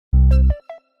Hey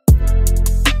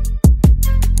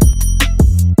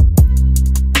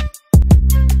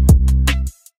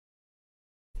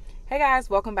guys,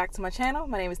 welcome back to my channel.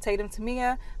 My name is Tatum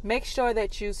Tamia. Make sure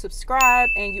that you subscribe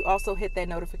and you also hit that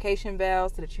notification bell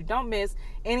so that you don't miss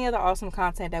any of the awesome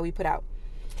content that we put out.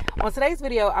 On today's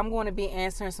video, I'm going to be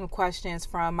answering some questions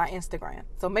from my Instagram.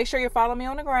 So make sure you follow me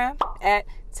on the gram at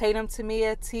Tatum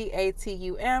Tamia,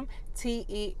 TatumTemia.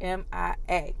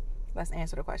 Let's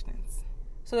answer the questions.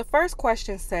 So the first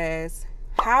question says,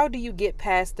 how do you get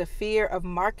past the fear of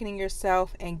marketing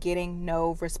yourself and getting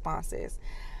no responses?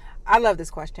 I love this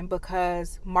question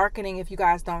because marketing, if you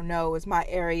guys don't know, is my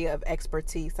area of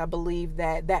expertise. I believe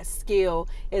that that skill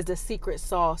is the secret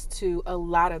sauce to a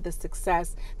lot of the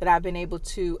success that I've been able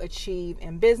to achieve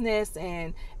in business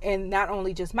and not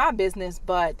only just my business,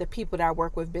 but the people that I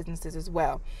work with businesses as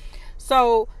well.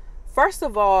 So first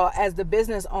of all, as the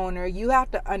business owner, you have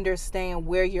to understand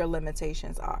where your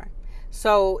limitations are.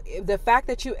 So the fact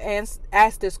that you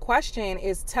asked this question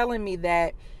is telling me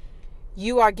that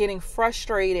you are getting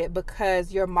frustrated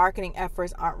because your marketing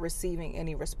efforts aren't receiving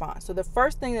any response. So the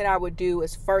first thing that I would do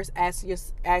is first ask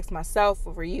myself,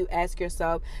 or you ask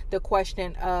yourself the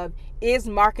question of, is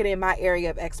marketing my area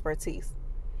of expertise?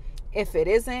 If it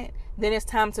isn't, then it's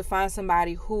time to find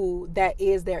somebody who that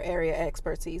is their area of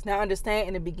expertise. Now, understand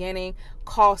in the beginning,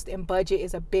 cost and budget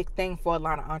is a big thing for a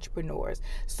lot of entrepreneurs.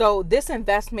 So this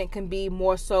investment can be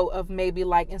more so of maybe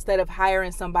like, instead of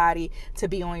hiring somebody to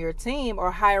be on your team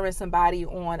or hiring somebody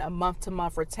on a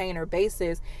month-to-month retainer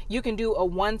basis, you can do a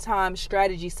one-time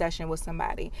strategy session with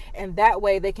somebody. And that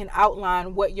way they can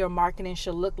outline what your marketing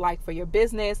should look like for your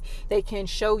business. They can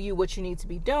show you what you need to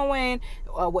be doing,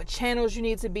 what channels you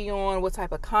need to be on, what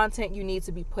type of content you need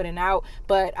to be putting out.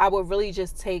 But I would really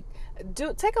just take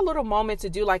a little moment to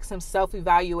do like some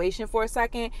self-evaluation for a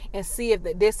second and see if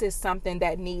this is something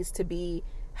that needs to be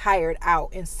hired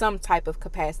out in some type of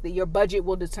capacity. Your budget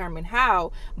will determine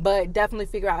how, but definitely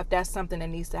figure out if that's something that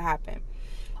needs to happen.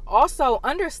 Also,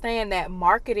 understand that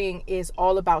marketing is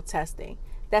all about testing.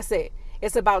 That's it.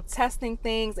 It's about testing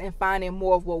things and finding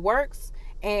more of what works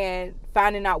and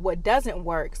finding out what doesn't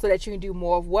work so that you can do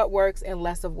more of what works and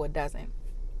less of what doesn't.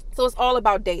 So it's all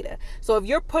about data. So if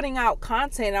you're putting out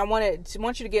content, I want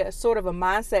you to get a sort of a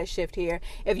mindset shift here.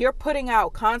 If you're putting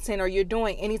out content or you're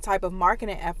doing any type of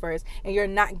marketing efforts and you're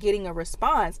not getting a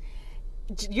response,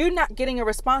 you're not getting a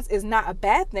response is not a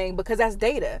bad thing, because that's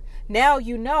data. Now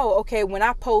you know, okay, when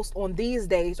I post on these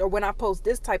days or when I post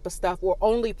this type of stuff or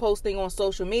only posting on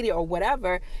social media or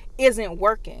whatever isn't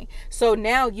working. So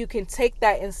now you can take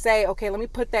that and say, okay, let me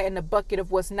put that in the bucket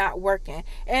of what's not working.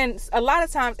 And a lot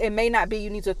of times it may not be you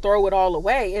need to throw it all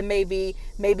away. It may be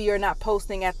maybe you're not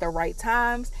posting at the right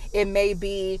times. It may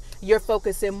be you're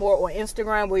focusing more on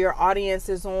Instagram where your audience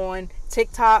is on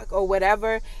TikTok or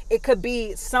whatever. It could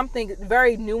be something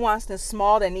very nuanced and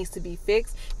small that needs to be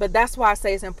fixed. But that's why I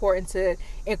say it's important to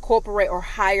incorporate or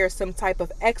hire some type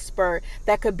of expert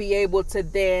that could be able to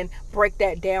then break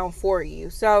that down for you.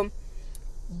 So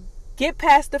get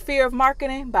past the fear of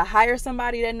marketing by hire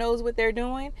somebody that knows what they're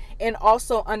doing, and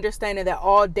also understanding that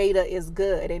all data is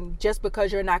good. And just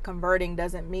because you're not converting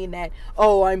doesn't mean that,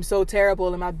 oh, I'm so terrible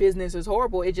and my business is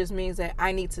horrible. It just means that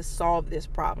I need to solve this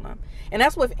problem. And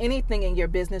that's with anything in your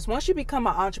business. Once you become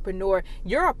an entrepreneur,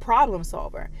 you're a problem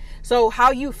solver. So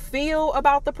how you feel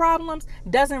about the problems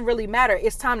doesn't really matter.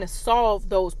 It's time to solve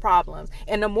those problems.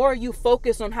 And the more you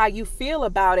focus on how you feel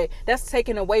about it, that's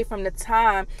taken away from the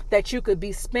time that you could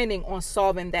be spending on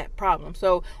solving that problem.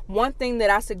 So one thing that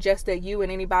I suggest that you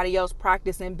and anybody else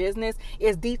practice in business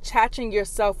is detaching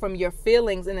yourself from your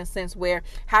feelings, in a sense where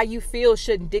how you feel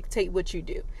shouldn't dictate what you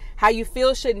do. How you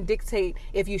feel shouldn't dictate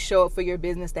if you show up for your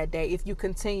business that day, if you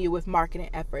continue with marketing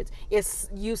efforts.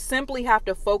 You simply have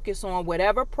to focus on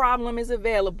whatever problem is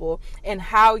available and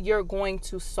how you're going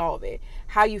to solve it.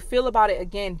 How you feel about it,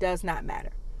 again, does not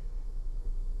matter.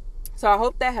 So I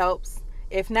hope that helps.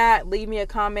 If not, leave me a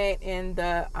comment in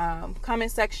the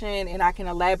comment section and I can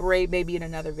elaborate maybe in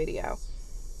another video.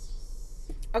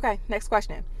 Okay, next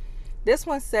question. This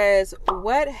one says,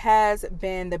 what has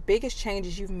been the biggest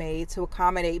changes you've made to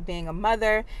accommodate being a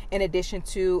mother in addition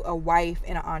to a wife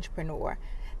and an entrepreneur?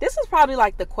 This is probably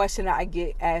like the question that I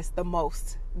get asked the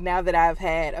most now that I've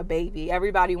had a baby.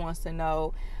 Everybody wants to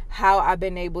know how I've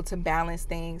been able to balance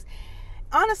things.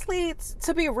 Honestly,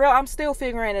 to be real, I'm still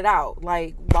figuring it out.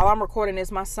 Like, while I'm recording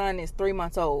this, my son is 3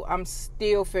 months old. I'm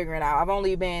still figuring it out. I've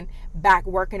only been back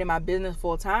working in my business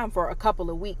full time for a couple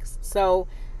of weeks. So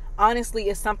honestly,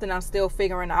 it's something I'm still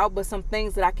figuring out. But some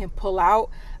things that I can pull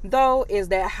out, though, is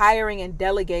that hiring and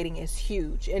delegating is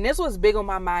huge. And this was big on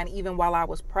my mind even while I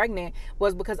was pregnant,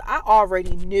 was because I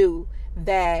already knew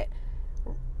that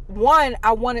one,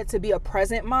 I wanted to be a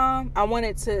present mom. I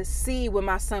wanted to see when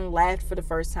my son laughed for the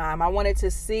first time. I wanted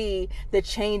to see the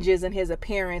changes in his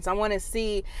appearance. I want to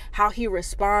see how he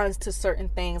responds to certain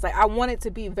things. Like, I wanted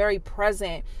to be very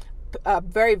present, a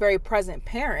very, very present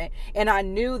parent. And I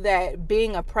knew that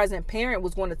being a present parent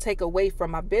was going to take away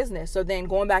from my business. So then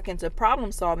going back into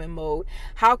problem solving mode,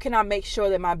 how can I make sure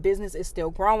that my business is still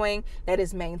growing, that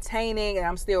it's maintaining, and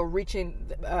I'm still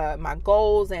reaching my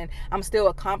goals, and I'm still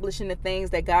accomplishing the things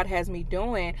that God has me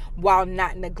doing while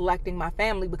not neglecting my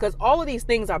family? Because all of these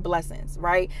things are blessings,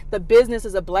 right? The business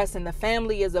is a blessing. The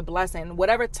family is a blessing.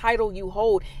 Whatever title you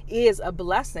hold is a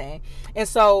blessing. And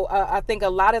so I think a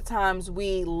lot of times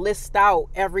we list out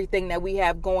everything that we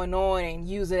have going on and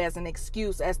use it as an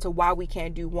excuse as to why we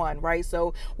can't do one, right?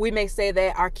 So we may say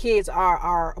that our kids are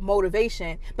our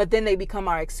motivation, but then they become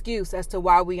our excuse as to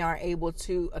why we aren't able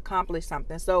to accomplish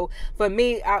something. So for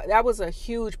me, that was a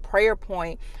huge prayer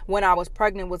point when I was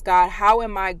pregnant with God. How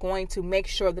am I going to make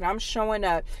sure that I'm showing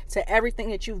up to everything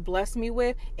that you've blessed me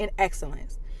with in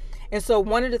excellence? And so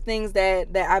one of the things that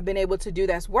I've been able to do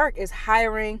that's work is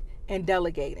hiring and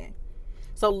delegating.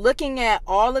 So looking at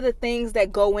all of the things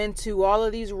that go into all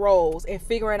of these roles and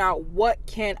figuring out what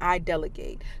can I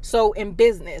delegate. So in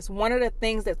business, one of the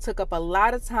things that took up a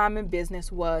lot of time in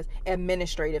business was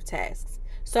administrative tasks.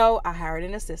 So I hired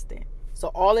an assistant. So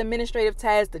all administrative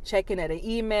tasks, the checking of the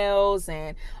emails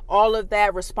and all of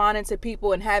that, responding to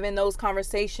people and having those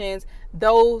conversations,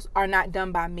 those are not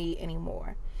done by me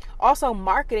anymore. Also,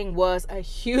 marketing was a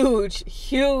huge,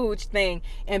 huge thing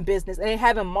in business. And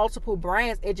having multiple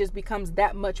brands, it just becomes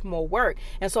that much more work.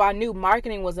 And so I knew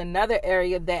marketing was another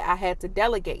area that I had to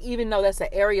delegate. Even though that's an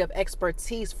area of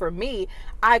expertise for me,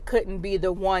 I couldn't be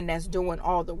the one that's doing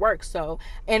all the work. So,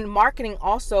 and marketing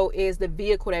also is the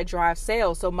vehicle that drives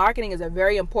sales. So marketing is a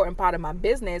very important part of my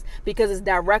business because it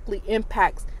directly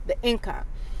impacts the income.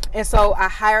 And so I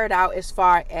hired out as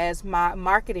far as my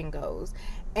marketing goes.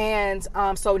 And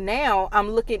so now I'm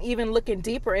looking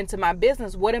deeper into my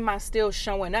business. What am I still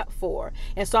showing up for?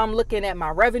 And so I'm looking at my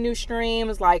revenue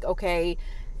streams, like, okay,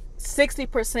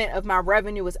 60% of my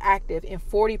revenue is active and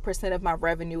 40% of my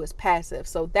revenue is passive.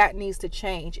 So that needs to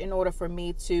change in order for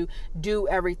me to do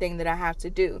everything that I have to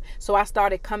do. So I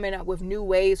started coming up with new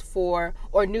ways or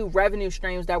new revenue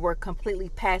streams that were completely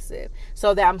passive,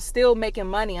 so that I'm still making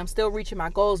money, I'm still reaching my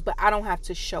goals, but I don't have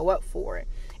to show up for it.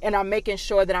 And I'm making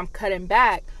sure that I'm cutting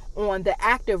back on the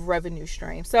active revenue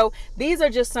stream. So these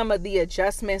are just some of the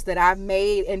adjustments that I've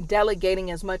made in delegating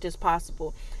as much as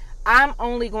possible. I'm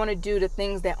only going to do the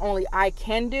things that only I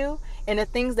can do, and the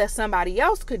things that somebody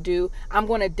else could do, I'm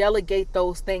going to delegate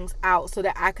those things out so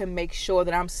that I can make sure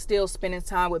that I'm still spending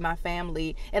time with my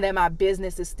family and that my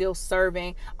business is still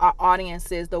serving our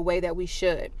audiences the way that we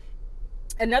should.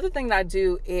 Another thing that I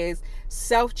do is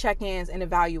self-check-ins and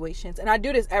evaluations, and I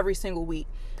do this every single week.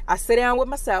 I sit down with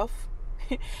myself,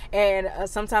 and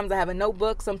sometimes I have a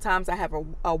notebook, sometimes I have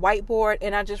a whiteboard,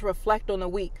 and I just reflect on the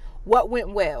week. What went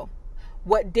well?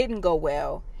 What didn't go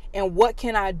well? And what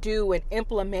can I do and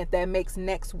implement that makes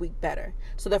next week better?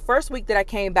 So the first week that I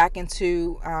came back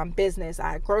into business,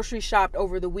 I grocery shopped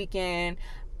over the weekend.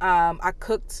 I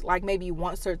cooked like maybe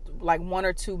one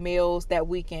or two meals that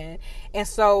weekend. And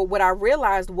so what I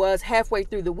realized was halfway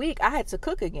through the week, I had to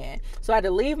cook again. So I had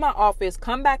to leave my office,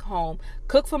 come back home,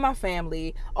 cook for my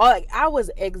family. I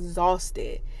was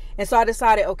exhausted. And so I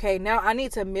decided, okay, now I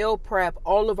need to meal prep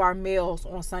all of our meals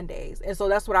on Sundays. And so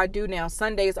that's what I do now.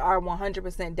 Sundays are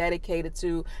 100% dedicated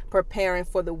to preparing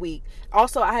for the week.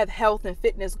 Also, I have health and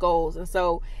fitness goals. And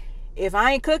so if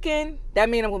I ain't cooking, that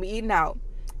means I'm going to be eating out.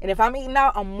 And if I'm eating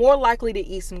out, I'm more likely to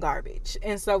eat some garbage.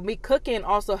 And so me cooking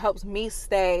also helps me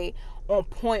stay on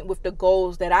point with the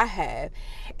goals that I have.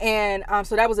 And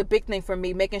so that was a big thing for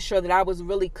me, making sure that I was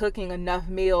really cooking enough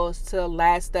meals to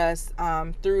last us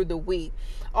through the week.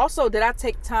 Also, did I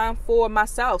take time for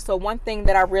myself? So one thing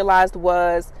that I realized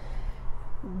was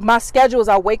my schedule is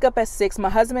I wake up at 6. My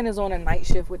husband is on a night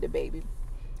shift with the baby.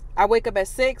 I wake up at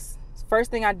 6.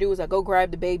 First thing I do is I go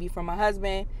grab the baby from my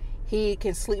husband. He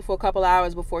can sleep for a couple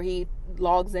hours before he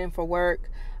logs in for work.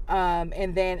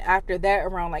 And then after that,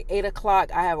 around like 8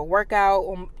 o'clock, I have a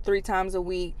workout 3 times a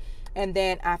week. And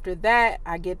then after that,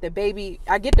 I get the baby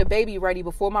ready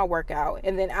before my workout.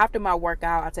 And then after my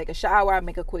workout, I take a shower. I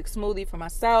make a quick smoothie for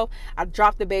myself. I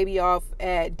drop the baby off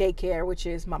at daycare, which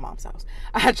is my mom's house.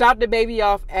 I drop the baby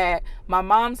off at my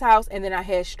mom's house, and then I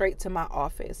head straight to my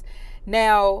office.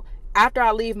 Now, after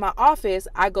I leave my office,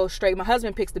 I go straight. My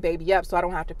husband picks the baby up, so I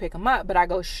don't have to pick him up, but I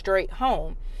go straight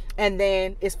home. And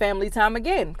then it's family time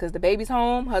again because the baby's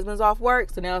home, husband's off work,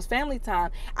 so now it's family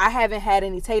time. I haven't had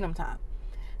any Tatum time.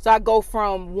 So I go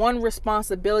from one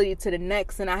responsibility to the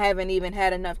next, and I haven't even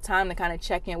had enough time to kind of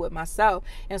check in with myself.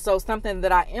 And so something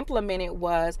that I implemented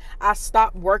was I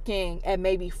stopped working at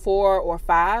maybe 4 or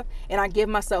 5, and I give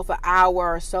myself an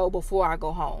hour or so before I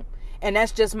go home. And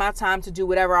that's just my time to do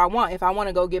whatever I want. If I want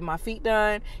to go get my feet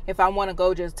done, if I want to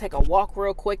go just take a walk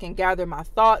real quick and gather my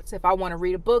thoughts, if I want to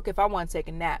read a book, if I want to take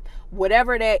a nap,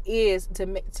 whatever that is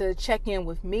to check in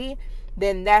with me,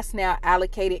 then that's now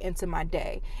allocated into my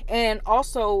day. And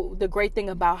also the great thing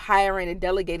about hiring and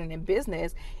delegating in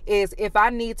business is if I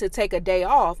need to take a day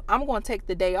off, I'm going to take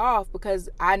the day off because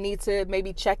I need to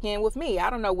maybe check in with me.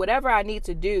 I don't know, whatever I need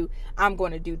to do, I'm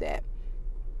going to do that.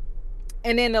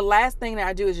 And then the last thing that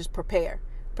I do is just prepare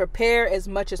as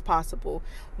much as possible.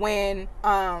 When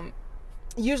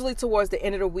usually towards the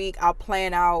end of the week, I'll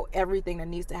plan out everything that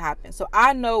needs to happen. So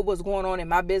I know what's going on in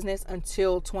my business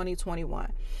until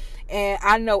 2021. And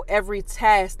I know every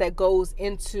task that goes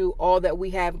into all that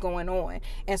we have going on.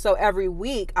 And so every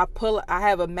week I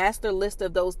have a master list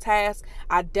of those tasks.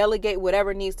 I delegate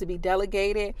whatever needs to be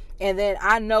delegated. And then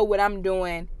I know what I'm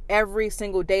doing every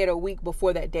single day of the week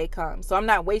before that day comes. So I'm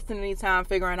not wasting any time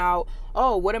figuring out,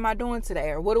 oh, what am I doing today?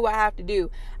 Or what do I have to do?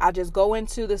 I just go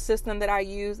into the system that I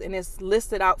use and it's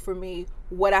listed out for me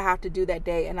what I have to do that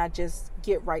day, and I just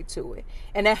get right to it.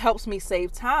 And that helps me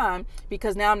save time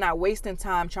because now I'm not wasting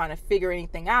time trying to figure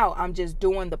anything out. I'm just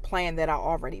doing the plan that I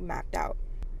already mapped out.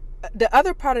 The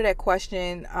other part of that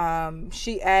question,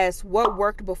 she asked, what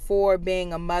worked before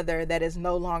being a mother that is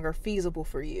no longer feasible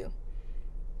for you?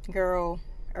 Girl,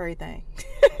 everything.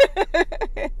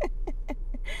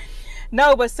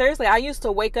 No, but seriously, I used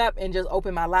to wake up and just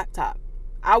open my laptop.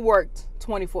 I worked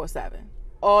 24/7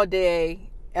 all day,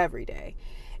 every day.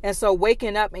 And so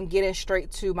waking up and getting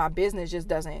straight to my business just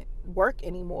doesn't work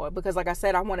anymore because, like I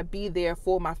said, I want to be there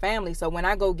for my family. So when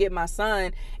I go get my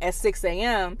son at 6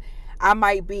 a.m., he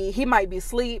might be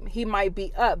asleep, he might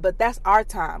be up, but that's our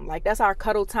time. Like, that's our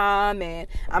cuddle time, and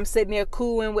I'm sitting there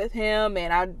cooing with him,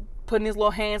 and I putting his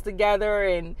little hands together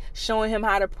and showing him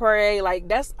how to pray. Like,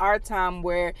 that's our time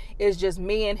where it's just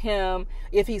me and him.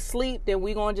 If he's asleep, then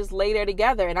we gonna just lay there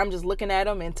together, and I'm just looking at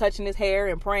him and touching his hair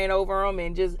and praying over him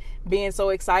and just being so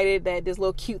excited that this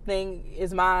little cute thing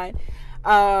is mine.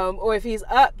 Or if he's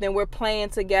up, then we're playing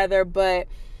together. But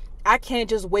I can't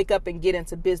just wake up and get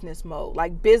into business mode.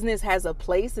 Like, business has a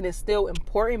place and it's still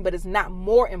important, but it's not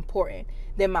more important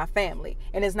than my family,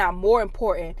 and it's not more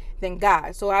important than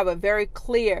God. So I have a very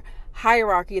clear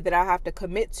hierarchy that I have to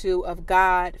commit to of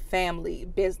God, family,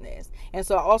 business. And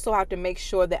so I also have to make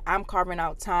sure that I'm carving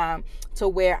out time to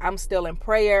where I'm still in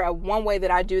prayer. One way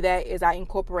that I do that is I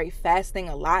incorporate fasting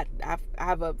a lot. I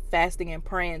have a fasting and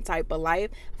praying type of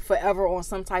life, forever on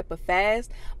some type of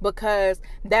fast, because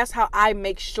that's how I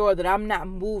make sure that I'm not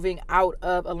moving out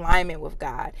of alignment with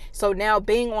God. So now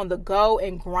being on the go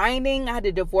and grinding, I had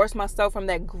to divorce myself from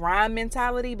that grind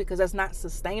mentality because that's not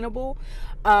sustainable.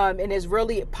 And it's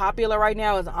really popular right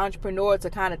now as an entrepreneur to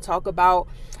kind of talk about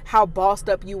how bossed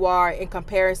up you are in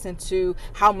comparison to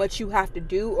how much you have to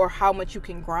do or how much you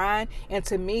can grind. And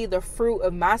to me, the fruit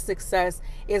of my success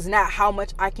is not how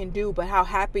much I can do, but how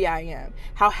happy I am,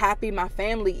 how happy my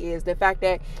family is, the fact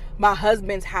that my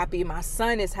husband's happy, my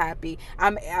son is happy.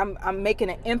 I'm making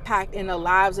an impact in the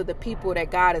lives of the people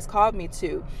that God has called me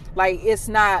to. Like, it's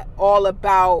not all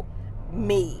about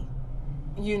me.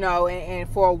 You know, and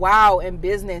for a while in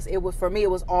business, it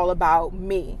was all about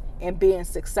me and being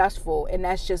successful, and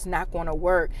that's just not going to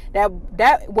work.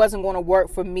 That wasn't going to work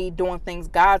for me doing things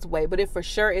God's way, but it for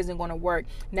sure isn't going to work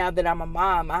now that I'm a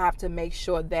mom. I have to make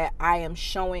sure that I am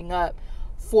showing up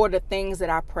for the things that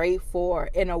I pray for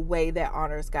in a way that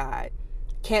honors God.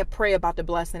 Can't pray about the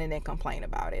blessing and then complain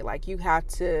about it. Like, you have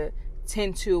to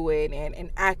tend to it and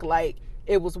act like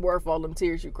it was worth all them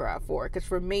tears you cried for. Because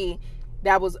for me,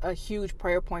 that was a huge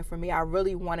prayer point for me. I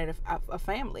really wanted a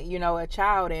family, you know, a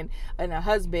child and a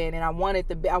husband, and I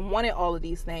wanted all of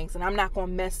these things, and I'm not going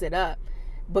to mess it up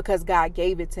because God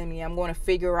gave it to me. I'm going to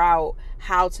figure out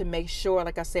how to make sure,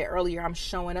 like I said earlier, I'm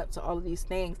showing up to all of these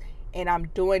things and I'm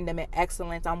doing them in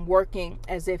excellence. I'm working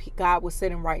as if God was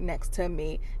sitting right next to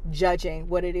me, judging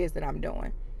what it is that I'm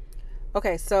doing.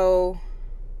 Okay, so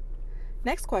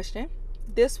next question.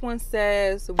 This one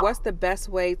says, what's the best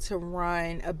way to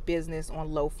run a business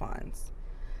on low funds?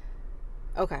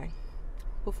 Okay,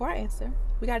 before I answer,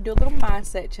 we got to do a little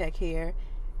mindset check here.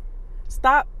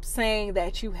 Stop saying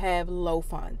that you have low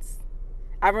funds.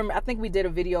 I think we did a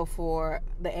video for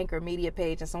the Anchor Media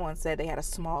page and someone said they had a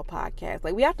small podcast.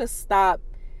 Like, we have to stop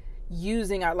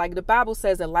using like the Bible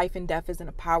says that life and death is in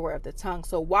the power of the tongue.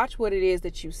 So watch what it is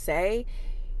that you say.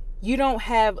 You don't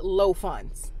have low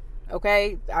funds.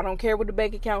 Okay, I don't care what the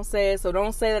bank account says, so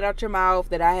don't say that out your mouth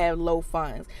that I have low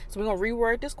funds. So we're gonna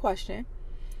reword this question.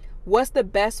 What's the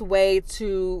best way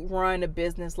to run a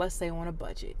business, let's say on a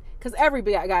budget? Because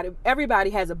everybody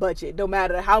has a budget. No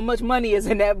matter how much money is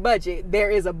in that budget, there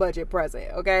is a budget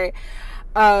present, okay?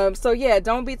 So yeah,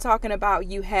 don't be talking about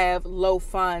you have low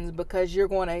funds, because you're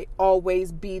going to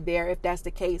always be there if that's the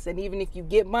case. And even if you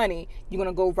get money, you're going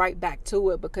to go right back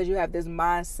to it because you have this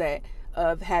mindset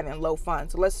of having low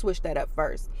funds. So let's switch that up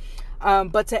first.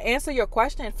 But to answer your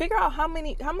question, figure out how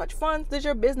much funds does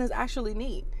your business actually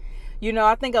need? You know,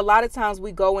 I think a lot of times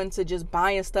we go into just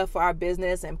buying stuff for our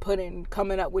business and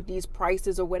coming up with these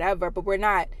prices or whatever, but we're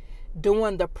not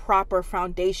doing the proper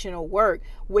foundational work,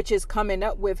 which is coming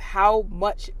up with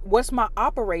what's my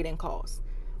operating costs.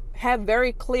 Have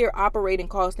very clear operating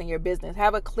costs in your business.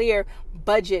 Have a clear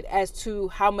budget as to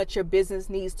how much your business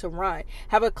needs to run.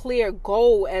 Have a clear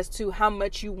goal as to how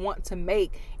much you want to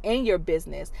make in your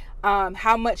business.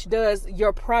 How much does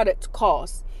your product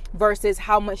cost versus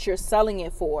how much you're selling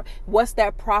it for? What's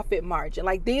that profit margin?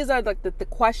 Like, these are the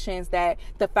questions, that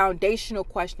the foundational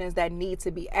questions that need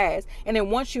to be asked. And then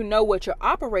once you know what your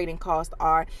operating costs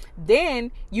are,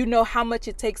 then you know how much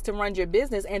it takes to run your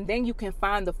business, and then you can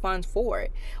find the funds for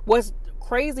it. What's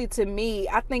crazy to me,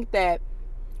 I think that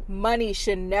money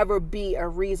should never be a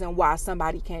reason why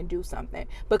somebody can't do something,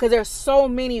 because there's so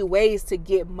many ways to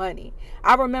get money.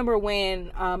 I remember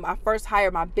when I first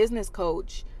hired my business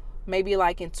coach, maybe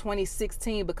like in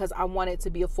 2016, because I wanted to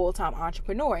be a full-time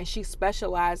entrepreneur, and she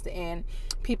specialized in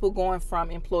people going from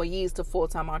employees to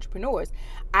full-time entrepreneurs.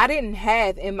 I didn't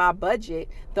have in my budget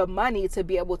the money to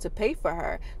be able to pay for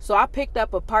her. So I picked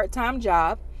up a part-time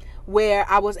job where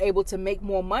I was able to make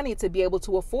more money to be able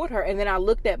to afford her. And then I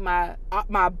looked at my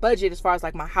budget as far as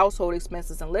like my household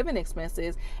expenses and living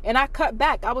expenses, and I cut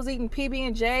back. I was eating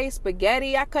PB&J,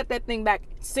 spaghetti. I cut that thing back.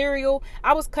 Cereal.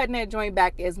 I was cutting that joint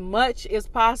back as much as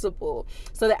possible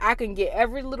so that I can get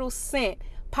every little cent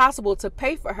possible to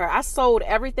pay for her. I sold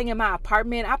everything in my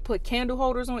apartment. I put candle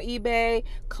holders on eBay,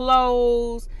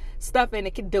 clothes, stuff in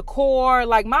the decor.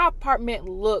 Like, my apartment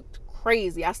looked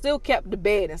crazy. I still kept the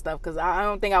bed and stuff because I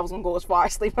don't think I was gonna go as far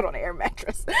as sleeping on an air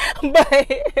mattress.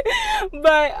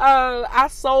 but I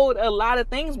sold a lot of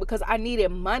things because I needed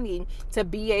money to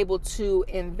be able to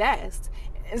invest.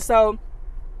 And so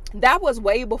that was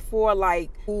way before like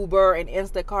Uber and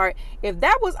Instacart. If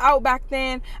that was out back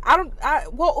then,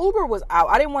 Uber was out.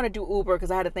 I didn't want to do Uber because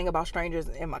I had to think about strangers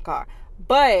in my car.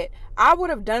 But I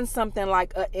would have done something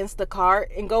like an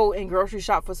Instacart and go and grocery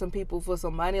shop for some people for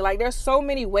some money. Like, there's so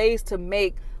many ways to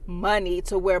make money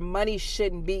to where money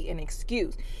shouldn't be an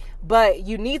excuse. But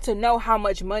you need to know how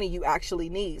much money you actually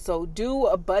need. So do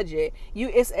a budget.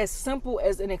 It's as simple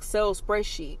as an Excel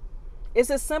spreadsheet. It's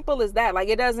as simple as that. Like,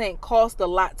 it doesn't cost a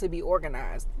lot to be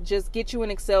organized. Just get you an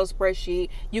Excel spreadsheet.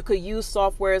 You could use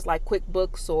softwares like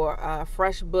QuickBooks or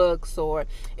FreshBooks or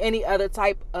any other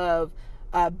type of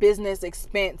business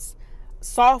expense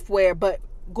software, but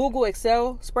Google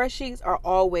Excel spreadsheets are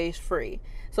always free.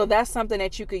 So that's something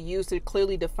that you could use to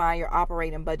clearly define your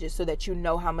operating budget so that you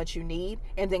know how much you need,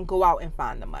 and then go out and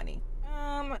find the money.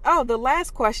 The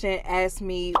last question asked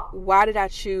me, why did I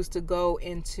choose to go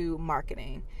into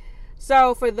marketing?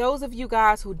 So for those of you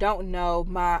guys who don't know,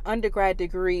 my undergrad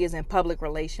degree is in public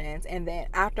relations. And then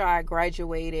after I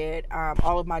graduated,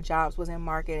 all of my jobs was in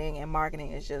marketing, and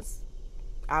marketing is just,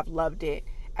 I've loved it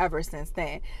ever since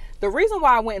then. The reason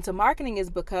why I went into marketing is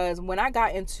because when I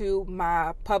got into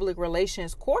my public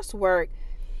relations coursework,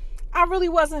 I really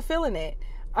wasn't feeling it.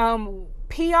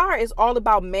 PR is all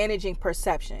about managing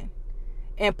perception,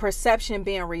 and perception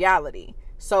being reality.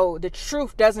 So the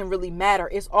truth doesn't really matter.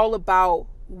 It's all about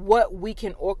what we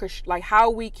can orchestrate, like how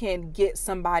we can get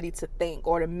somebody to think,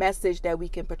 or the message that we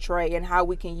can portray, and how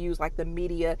we can use like the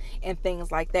media and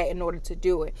things like that in order to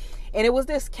do it. And it was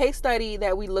this case study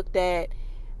that we looked at.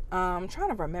 I'm trying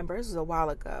to remember, this was a while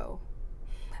ago,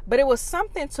 but it was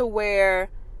something to where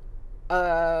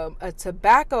a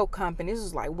tobacco company, this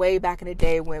was like way back in the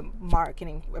day when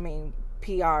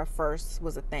PR first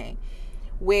was a thing,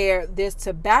 where this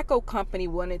tobacco company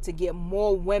wanted to get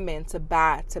more women to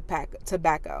buy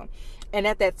tobacco. And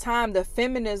at that time, the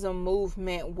feminism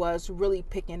movement was really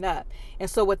picking up. And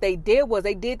so what they did was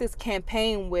they did this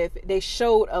campaign they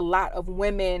showed a lot of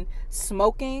women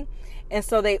smoking. And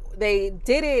so they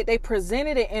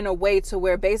presented it in a way to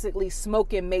where basically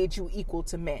smoking made you equal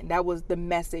to men. That was the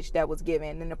message that was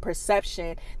given, and the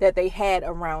perception that they had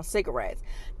around cigarettes.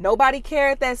 Nobody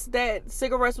cared that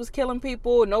cigarettes was killing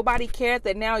people. Nobody cared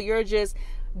that now you're just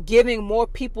giving more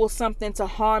people something to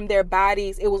harm their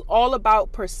bodies. It was all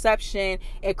about perception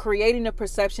and creating a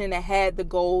perception that had the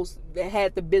goals, that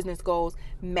had the business goals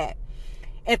met.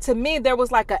 And to me, there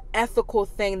was like an ethical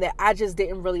thing that I just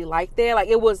didn't really like there. Like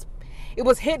it was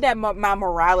hitting at my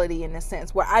morality in a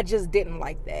sense where I just didn't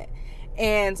like that.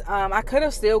 And I could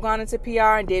have still gone into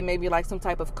PR and did maybe like some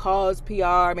type of cause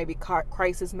PR, maybe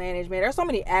crisis management. There's so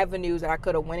many avenues that I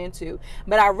could have went into.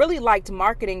 But I really liked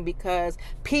marketing because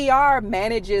PR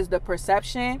manages the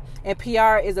perception, and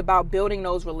PR is about building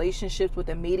those relationships with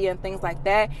the media and things like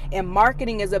that. And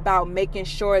marketing is about making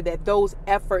sure that those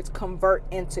efforts convert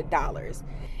into dollars.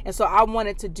 And so I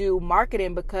wanted to do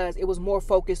marketing because it was more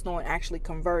focused on actually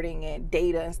converting and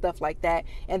data and stuff like that.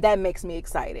 And that makes me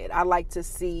excited. I like to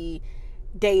see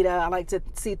data. I like to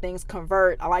see things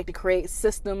convert. I like to create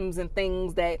systems and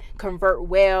things that convert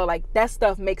well. Like that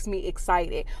stuff makes me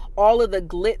excited. All of the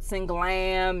glitz and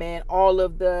glam and all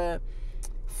of the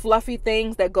fluffy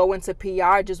things that go into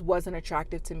PR just wasn't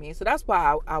attractive to me. So that's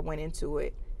why I went into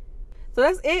it. So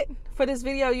that's it for this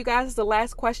video, you guys. It's the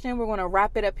last question. We're going to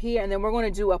wrap it up here, and then we're going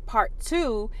to do a part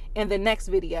 2 in the next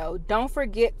video. Don't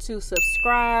forget to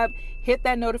subscribe, hit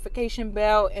that notification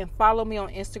bell, and follow me on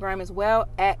Instagram as well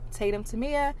at Tatum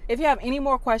Tamia. If you have any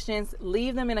more questions,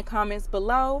 leave them in the comments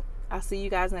below. I'll see you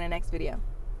guys in the next video.